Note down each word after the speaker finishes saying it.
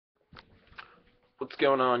What's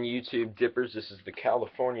going on, YouTube dippers? This is the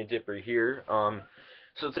California Dipper here.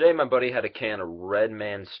 So today my buddy had a can of Red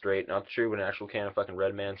Man Straight, not true, but an actual can of fucking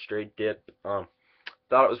Red Man Straight dip. Thought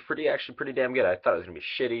it was actually pretty damn good. I thought it was gonna be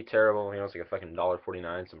shitty, terrible. It's like a fucking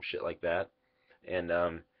 $1.49, some shit like that. And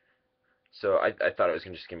so I thought it was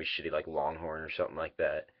just gonna be shitty, like Longhorn or something like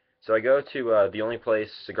that. So I go to the only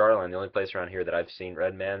place, Cigar Line, the only place around here that I've seen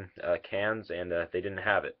Red Man cans, and they didn't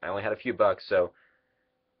have it. I only had a few bucks, so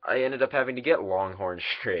I ended up having to get Longhorn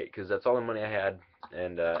Straight because that's all the money I had,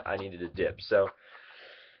 and I needed a dip. So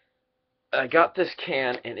I got this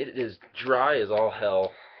can, and it is dry as all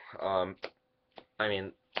hell. Um, I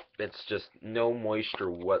mean, it's just no moisture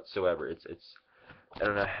whatsoever. It's I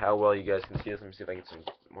don't know how well you guys can see this. Let me see if I can get some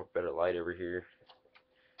more better light over here.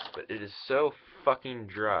 But it is so fucking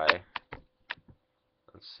dry.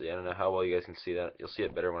 Let's see. I don't know how well you guys can see that. You'll see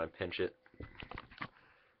it better when I pinch it.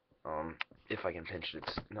 If I can pinch it,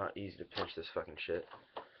 it's not easy to pinch this fucking shit.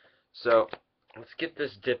 So let's get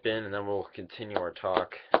this dip in, and then we'll continue our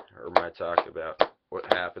talk, or my talk, about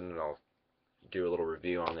what happened, and I'll do a little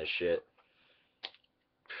review on this shit.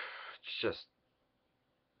 It's just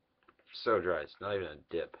so dry. It's not even a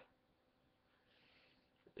dip.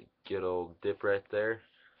 A good old dip right there.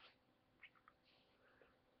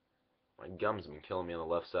 My gums have been killing me on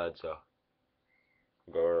the left side, so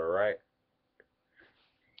I'll go to the right.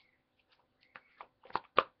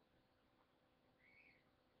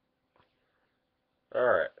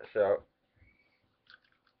 Alright, so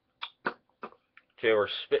okay, we're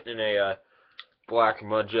spitting in a black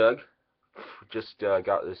mud jug. Just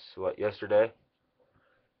got this, yesterday.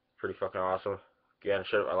 Pretty fucking awesome. Again,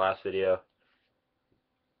 showed it in my last video.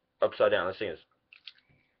 Upside down, this thing is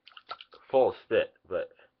full of spit,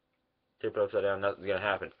 but tip it upside down, nothing's gonna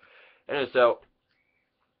happen. Anyway, so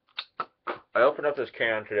I opened up this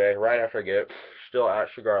can today, right after I get it, still at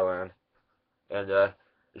Cigar Land, and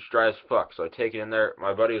it's dry as fuck. So I take it in there.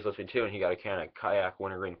 My buddy was listening too, and he got a can of Kayak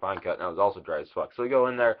Wintergreen Fine Cut, and that was also dry as fuck. So we go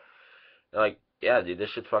in there, and like, yeah, dude,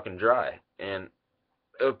 this shit's fucking dry. And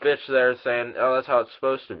a bitch there saying, oh, that's how it's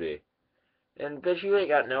supposed to be. And bitch, you ain't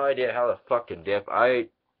got no idea how to fucking dip.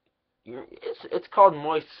 It's called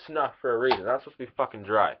moist snuff for a reason. That's supposed to be fucking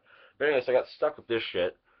dry. But anyways, I got stuck with this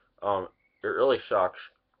shit. It really sucks.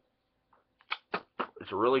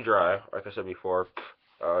 It's really dry, like I said before.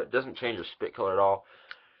 It doesn't change the spit color at all.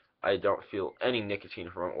 I don't feel any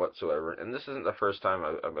nicotine from it whatsoever. And this isn't the first time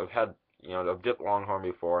I've had, I've dipped Longhorn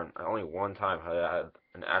before, and only one time have I had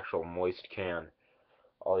an actual moist can.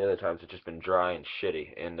 All the other times it's just been dry and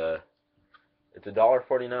shitty. And it's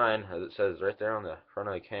 $1.49, as it says right there on the front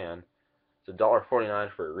of the can. It's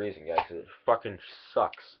 $1.49 for a reason, guys, because it fucking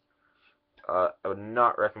sucks. I would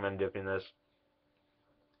not recommend dipping this.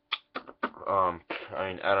 I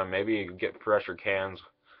mean, I don't know, maybe you could get fresher cans.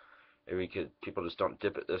 Maybe people just don't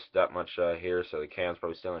dip it that much here, so the can's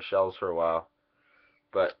probably stay on the shelves for a while.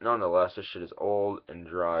 But nonetheless, this shit is old and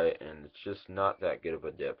dry, and it's just not that good of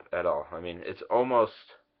a dip at all. I mean, it's almost,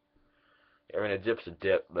 a dip's a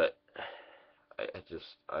dip, but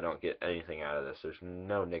I don't get anything out of this. There's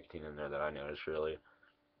no nicotine in there that I notice, really.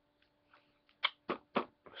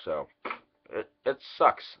 So, it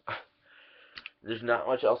sucks. There's not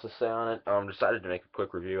much else to say on it. Decided to make a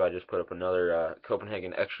quick review. I just put up another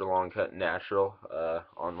Copenhagen Extra Long Cut Natural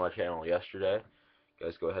on my channel yesterday. You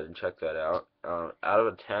guys go ahead and check that out. Out of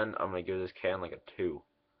a 10, I'm gonna give this can like a 2.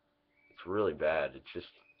 It's really bad.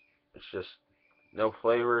 It's just no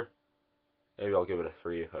flavor. Maybe I'll give it a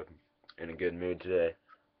 3 if I'm in a good mood today.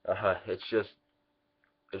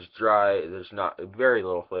 It's dry. There's not very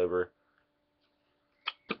little flavor.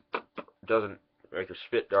 It doesn't make your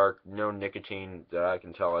spit dark. No nicotine that I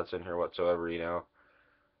can tell that's in here whatsoever.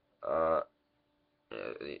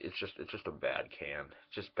 It's just a bad can.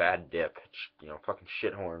 It's just bad dip. It's, fucking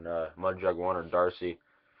shithorn. Mud Jug 1 or Darcy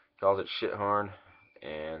calls it shithorn,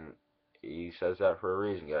 and he says that for a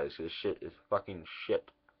reason, guys. This shit is fucking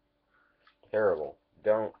shit. Terrible.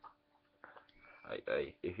 Don't.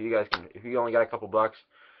 If you only got a couple bucks,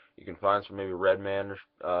 you can find some maybe Red Man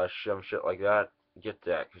or some shit like that. Get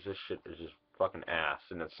that, because this shit is just fucking ass.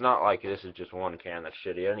 And it's not like this is just one can that's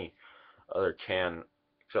shitty. Any other can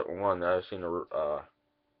except one that I've seen,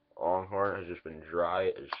 Longhorn, has just been dry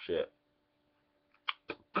as shit.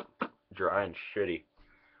 Dry and shitty.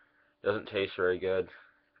 Doesn't taste very good.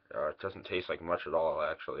 It doesn't taste like much at all,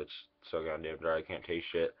 actually. It's so goddamn dry, I can't taste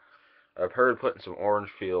shit. I've heard putting some orange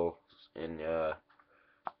peel in the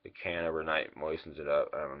can overnight moistens it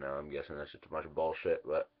up. I don't know. I'm guessing that's just a bunch of bullshit,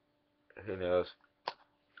 but who knows?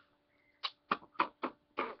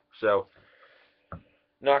 So,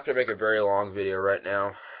 not gonna make a very long video right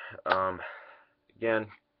now. Again,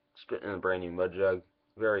 spitting in a brand new mud jug.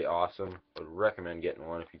 Very awesome. Would recommend getting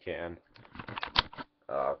one if you can.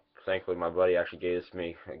 Thankfully, my buddy actually gave this to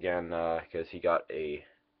me again because he got the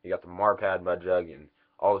Marpad mud jug, and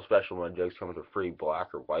all the special mud jugs come with a free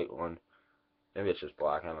black or white one. Maybe it's just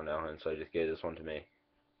black, I don't know. And so he just gave this one to me.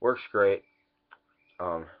 Works great.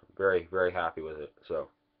 Very, very happy with it. So,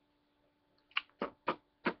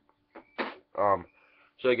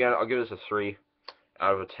 so again, I'll give this a 3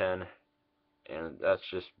 out of a 10, and that's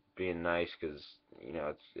just being nice because you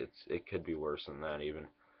know it could be worse than that even.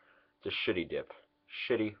 Just shitty dip,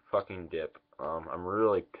 shitty fucking dip. I'm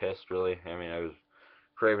really pissed. Really, I mean, I was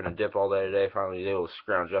craving a dip all day today. Finally, was able to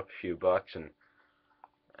scrounge up a few bucks, and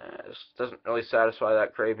it just doesn't really satisfy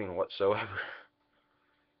that craving whatsoever.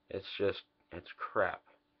 It's crap.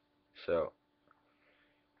 So,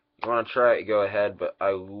 you want to try it, go ahead, but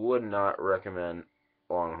I would not recommend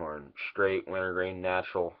Longhorn. Straight, wintergreen,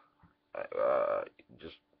 natural.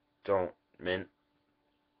 Just don't mint.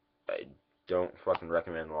 I don't fucking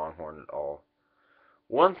recommend Longhorn at all.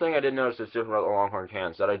 One thing I did notice that's different about the Longhorn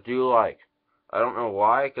cans that I do like. I don't know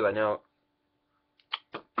why, because I know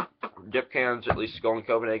dip cans, at least Skull and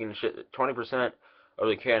Copenhagen and shit, 20% of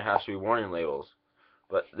the can has to be warning labels.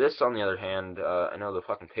 But this, on the other hand, I know the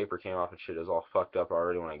fucking paper came off and shit is all fucked up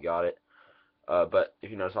already when I got it. But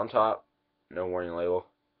if you notice on top, no warning label.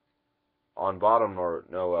 On bottom,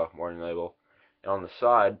 no warning label. And on the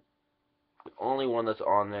side, the only one that's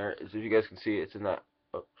on there is, if you guys can see, it's in that,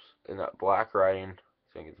 in that black writing.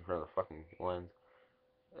 I think it's in front of the fucking lens.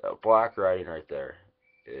 Black writing right there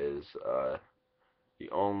is the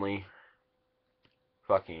only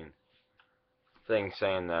fucking thing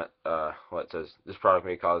saying that what it says, this product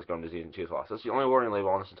may cause gum disease and tooth loss. That's the only warning label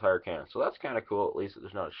on this entire can. So that's kind of cool, at least that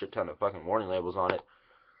there's not a shit ton of fucking warning labels on it.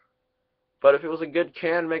 But if it was a good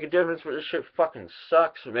can, make a difference, but this shit fucking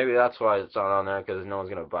sucks. Maybe that's why it's not on there, because no one's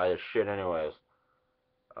gonna buy this shit anyways.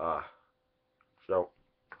 So,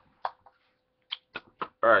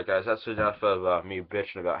 alright guys, that's enough of me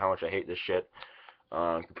bitching about how much I hate this shit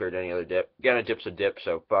compared to any other dip. Again, a dip's a dip,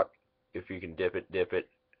 so fuck, if you can dip it, dip it.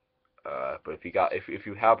 But if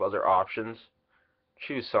you have other options,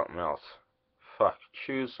 choose something else. Fuck,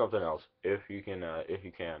 choose something else if you can.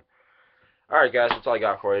 Alright guys, that's all I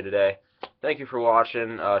got for you today. Thank you for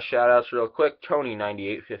watching. Shout outs real quick.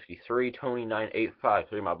 Tony9853,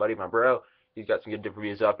 Tony9853, my buddy, my bro. He's got some good dip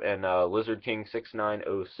reviews up, and Lizard King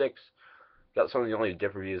 6906. Got some of the only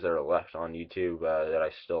dip reviews that are left on YouTube that I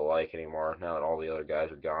still like anymore, now that all the other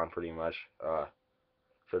guys are gone pretty much.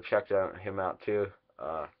 So check him out too.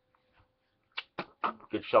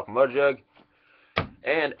 Get yourself a mud jug.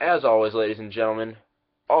 And as always, ladies and gentlemen,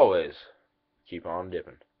 always keep on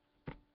dipping.